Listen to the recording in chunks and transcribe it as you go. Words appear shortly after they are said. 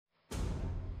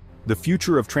The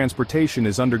future of transportation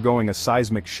is undergoing a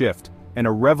seismic shift, and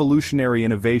a revolutionary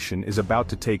innovation is about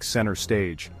to take center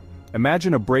stage.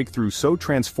 Imagine a breakthrough so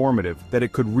transformative that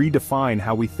it could redefine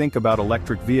how we think about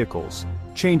electric vehicles,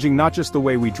 changing not just the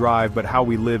way we drive but how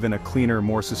we live in a cleaner,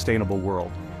 more sustainable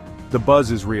world. The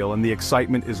buzz is real and the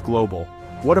excitement is global.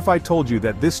 What if I told you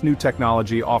that this new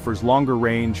technology offers longer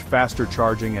range, faster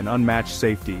charging, and unmatched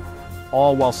safety,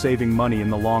 all while saving money in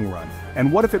the long run?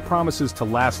 And what if it promises to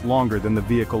last longer than the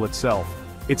vehicle itself?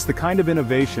 It's the kind of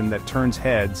innovation that turns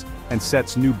heads and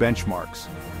sets new benchmarks.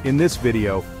 In this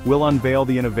video, we'll unveil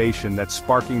the innovation that's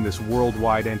sparking this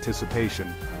worldwide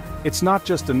anticipation. It's not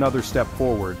just another step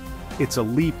forward, it's a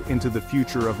leap into the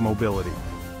future of mobility.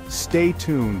 Stay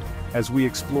tuned as we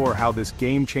explore how this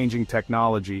game-changing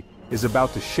technology is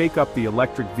about to shake up the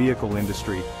electric vehicle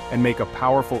industry and make a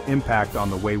powerful impact on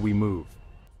the way we move.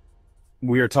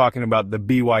 We are talking about the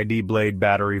BYD Blade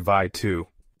Battery Vi2.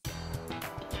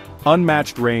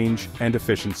 Unmatched range and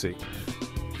efficiency.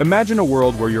 Imagine a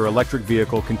world where your electric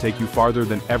vehicle can take you farther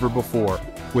than ever before,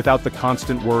 without the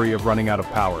constant worry of running out of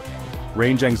power.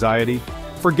 Range anxiety?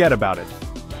 Forget about it.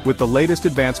 With the latest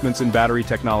advancements in battery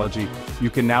technology,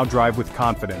 you can now drive with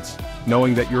confidence,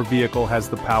 knowing that your vehicle has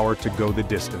the power to go the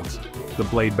distance. The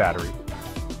Blade Battery.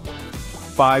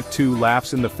 5.2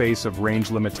 laughs in the face of range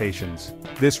limitations.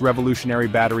 This revolutionary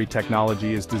battery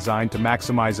technology is designed to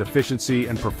maximize efficiency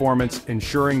and performance,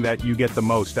 ensuring that you get the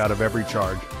most out of every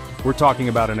charge. We're talking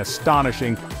about an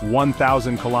astonishing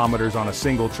 1,000 kilometers on a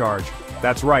single charge.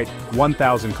 That's right,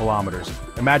 1,000 kilometers.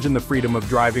 Imagine the freedom of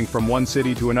driving from one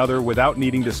city to another without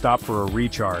needing to stop for a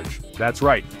recharge. That's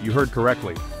right, you heard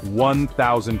correctly,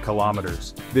 1,000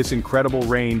 kilometers. This incredible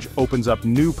range opens up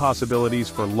new possibilities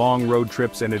for long road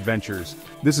trips and adventures.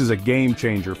 This is a game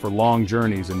changer for long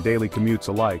journeys and daily commutes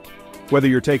alike. Whether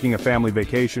you're taking a family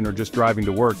vacation or just driving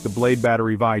to work, the Blade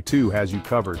Battery Vi2 has you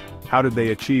covered. How did they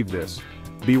achieve this?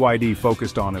 BYD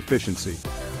focused on efficiency.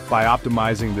 By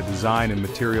optimizing the design and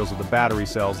materials of the battery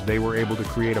cells, they were able to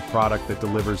create a product that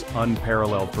delivers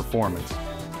unparalleled performance.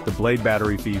 The Blade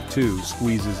Battery Vi2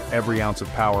 squeezes every ounce of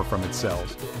power from its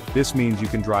cells. This means you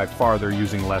can drive farther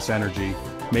using less energy,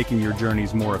 making your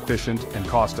journeys more efficient and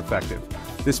cost-effective.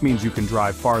 This means you can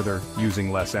drive farther using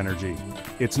less energy.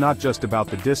 It's not just about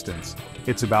the distance,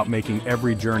 it's about making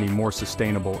every journey more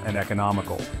sustainable and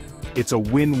economical. It's a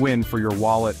win-win for your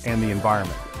wallet and the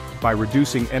environment. By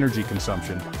reducing energy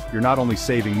consumption, you're not only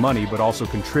saving money but also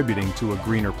contributing to a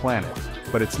greener planet.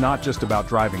 But it's not just about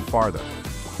driving farther.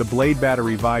 The Blade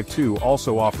Battery Vi2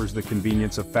 also offers the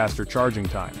convenience of faster charging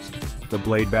times. The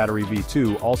Blade Battery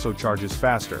V2 also charges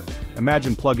faster.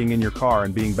 Imagine plugging in your car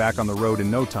and being back on the road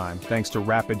in no time, thanks to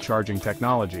rapid charging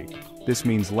technology. This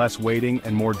means less waiting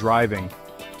and more driving,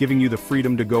 giving you the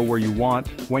freedom to go where you want,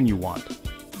 when you want.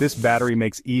 This battery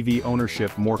makes EV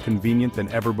ownership more convenient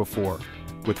than ever before.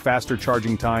 With faster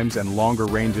charging times and longer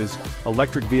ranges,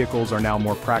 electric vehicles are now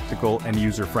more practical and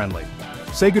user-friendly.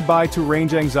 Say goodbye to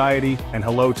range anxiety and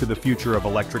hello to the future of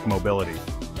electric mobility.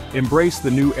 Embrace the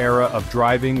new era of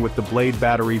driving with the Blade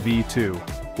Battery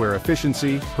V2, where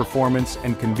efficiency, performance,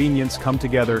 and convenience come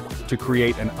together to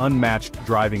create an unmatched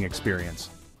driving experience.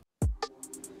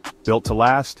 Built to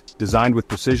last, designed with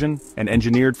precision, and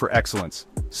engineered for excellence.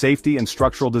 Safety and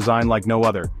structural design like no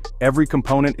other. Every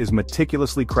component is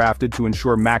meticulously crafted to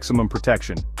ensure maximum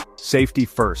protection. Safety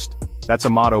first. That's a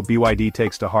motto BYD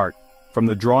takes to heart. From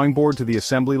the drawing board to the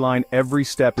assembly line, every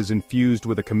step is infused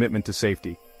with a commitment to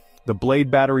safety. The Blade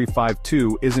Battery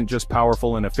Vi2 isn't just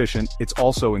powerful and efficient, it's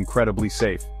also incredibly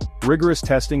safe. Rigorous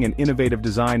testing and innovative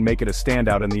design make it a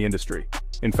standout in the industry.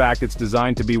 In fact, it's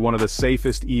designed to be one of the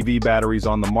safest EV batteries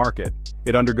on the market.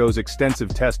 It undergoes extensive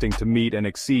testing to meet and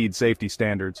exceed safety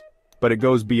standards. But it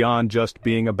goes beyond just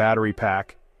being a battery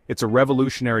pack. It's a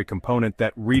revolutionary component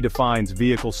that redefines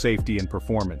vehicle safety and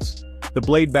performance. The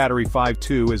Blade Battery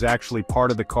Vi2 is actually part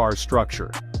of the car's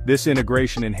structure. This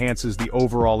integration enhances the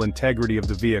overall integrity of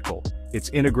the vehicle. It's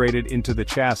integrated into the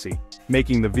chassis,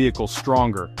 making the vehicle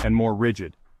stronger and more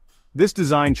rigid. This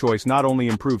design choice not only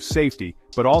improves safety,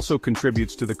 but also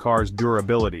contributes to the car's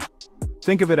durability.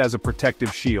 Think of it as a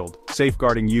protective shield,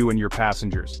 safeguarding you and your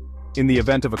passengers. In the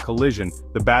event of a collision,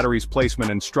 the battery's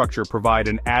placement and structure provide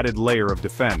an added layer of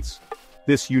defense.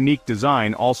 This unique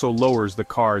design also lowers the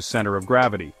car's center of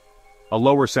gravity. A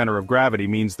lower center of gravity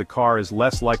means the car is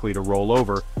less likely to roll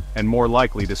over, and more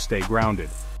likely to stay grounded.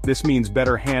 This means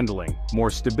better handling,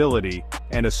 more stability,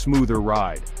 and a smoother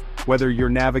ride. Whether you're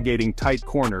navigating tight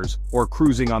corners or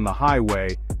cruising on the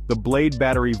highway, the Blade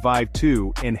Battery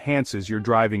Vi2 enhances your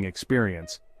driving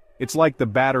experience. It's like the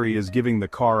battery is giving the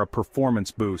car a performance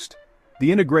boost.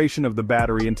 The integration of the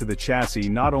battery into the chassis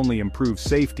not only improves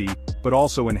safety, but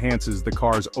also enhances the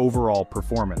car's overall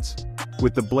performance.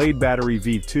 With the Blade Battery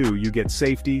V2 you get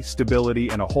safety, stability,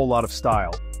 and a whole lot of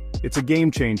style. It's a game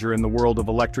changer in the world of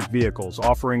electric vehicles,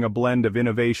 offering a blend of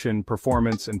innovation,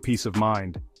 performance, and peace of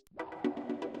mind.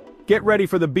 Get ready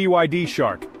for the BYD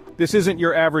Shark. This isn't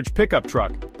your average pickup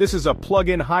truck. This is a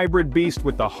plug-in hybrid beast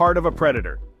with the heart of a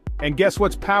predator. And guess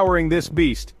what's powering this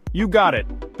beast? You got it,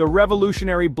 the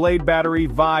revolutionary Blade Battery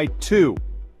Vi2.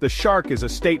 The Shark is a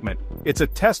statement. It's a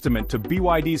testament to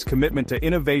BYD's commitment to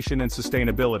innovation and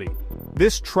sustainability.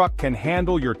 This truck can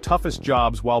handle your toughest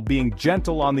jobs while being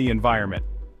gentle on the environment.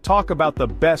 Talk about the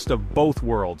best of both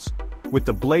worlds. With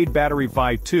the Blade Battery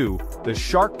Vi2, the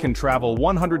Shark can travel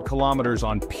 100 kilometers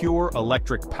on pure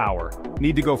electric power.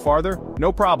 Need to go farther?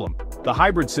 No problem. The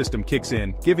hybrid system kicks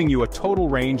in, giving you a total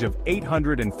range of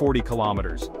 840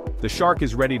 kilometers. The Shark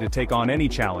is ready to take on any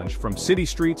challenge, from city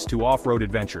streets to off-road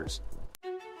adventures.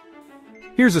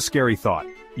 Here's a scary thought.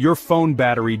 Your phone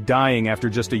battery dying after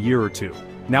just a year or two.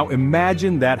 Now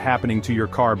imagine that happening to your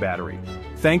car battery.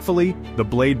 Thankfully, the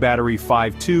Blade Battery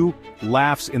Vi2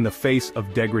 laughs in the face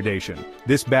of degradation.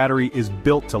 This battery is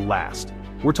built to last.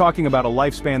 We're talking about a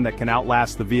lifespan that can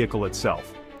outlast the vehicle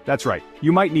itself. That's right,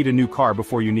 you might need a new car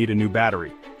before you need a new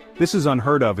battery. This is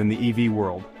unheard of in the EV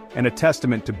world, and a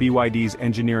testament to BYD's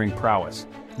engineering prowess.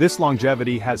 This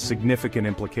longevity has significant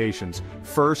implications.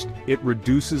 First, it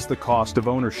reduces the cost of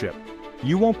ownership.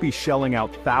 You won't be shelling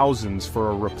out thousands for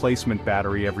a replacement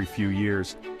battery every few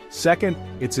years. Second,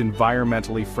 it's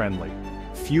environmentally friendly.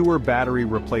 Fewer battery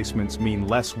replacements mean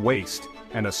less waste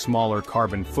and a smaller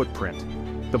carbon footprint.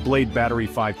 The Blade Battery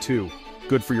Vi2.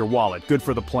 Good for your wallet, good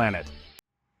for the planet.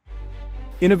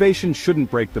 Innovation shouldn't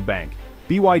break the bank.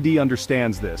 BYD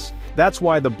understands this. That's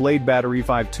why the Blade Battery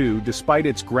Vi2, despite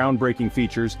its groundbreaking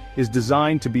features, is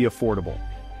designed to be affordable.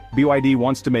 BYD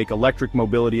wants to make electric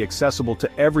mobility accessible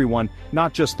to everyone,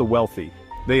 not just the wealthy.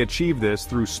 They achieve this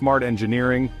through smart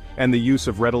engineering and the use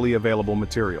of readily available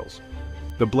materials.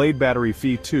 The Blade Battery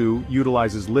V2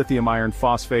 utilizes lithium iron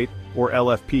phosphate, or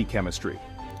LFP chemistry.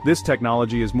 This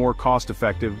technology is more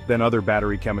cost-effective than other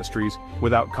battery chemistries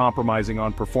without compromising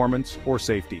on performance or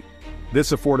safety.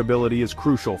 This affordability is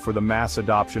crucial for the mass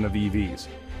adoption of EVs.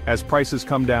 As prices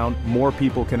come down, more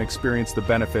people can experience the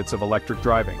benefits of electric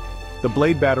driving. The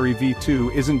Blade Battery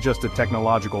V2 isn't just a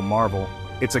technological marvel,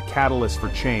 it's a catalyst for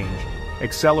change,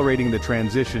 accelerating the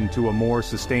transition to a more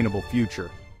sustainable future.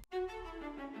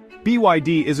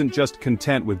 BYD isn't just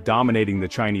content with dominating the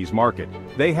Chinese market,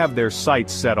 they have their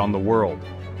sights set on the world.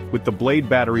 With the Blade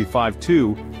Battery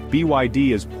Vi2,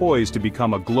 BYD is poised to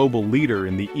become a global leader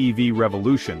in the EV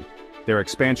revolution. Their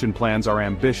expansion plans are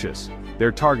ambitious.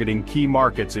 They're targeting key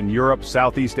markets in Europe,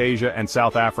 Southeast Asia, and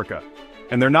South Africa.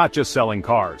 And they're not just selling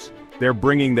cars. They're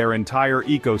bringing their entire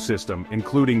ecosystem,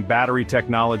 including battery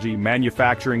technology,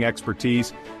 manufacturing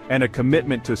expertise, and a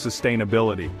commitment to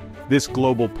sustainability. This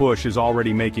global push is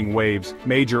already making waves.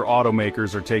 Major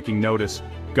automakers are taking notice.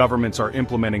 Governments are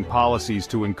implementing policies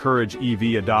to encourage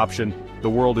EV adoption. The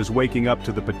world is waking up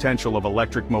to the potential of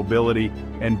electric mobility,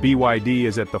 and BYD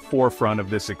is at the forefront of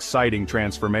this exciting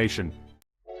transformation.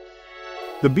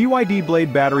 The BYD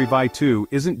Blade Battery Vi2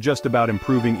 isn't just about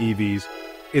improving EVs.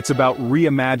 It's about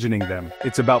reimagining them.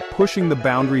 It's about pushing the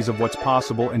boundaries of what's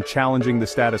possible and challenging the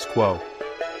status quo.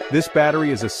 This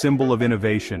battery is a symbol of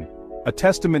innovation, a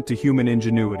testament to human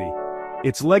ingenuity.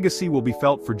 Its legacy will be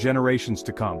felt for generations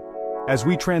to come. As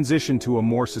we transition to a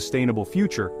more sustainable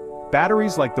future,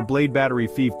 batteries like the Blade Battery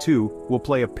V2 will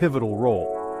play a pivotal role.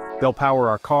 They'll power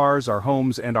our cars, our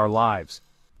homes, and our lives.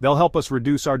 They'll help us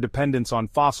reduce our dependence on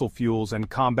fossil fuels and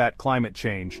combat climate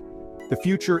change. The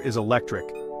future is electric,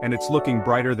 and it's looking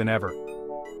brighter than ever.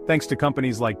 Thanks to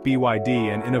companies like BYD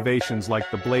and innovations like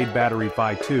the Blade Battery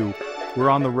Vi2,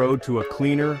 we're on the road to a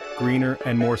cleaner, greener,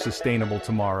 and more sustainable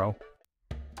tomorrow.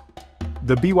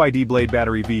 The BYD Blade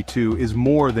Battery V2 is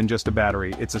more than just a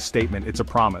battery, it's a statement, it's a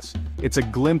promise. It's a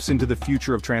glimpse into the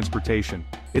future of transportation.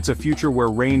 It's a future where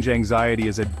range anxiety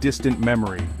is a distant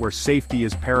memory, where safety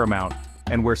is paramount,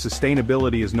 and where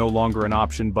sustainability is no longer an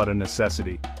option but a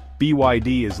necessity.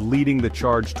 BYD is leading the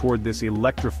charge toward this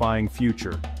electrifying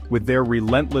future. With their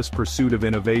relentless pursuit of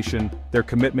innovation, their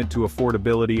commitment to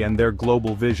affordability, and their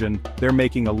global vision, they're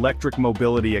making electric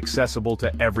mobility accessible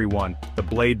to everyone. The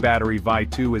Blade Battery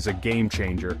Vi2 is a game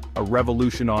changer, a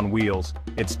revolution on wheels.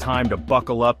 It's time to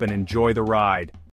buckle up and enjoy the ride.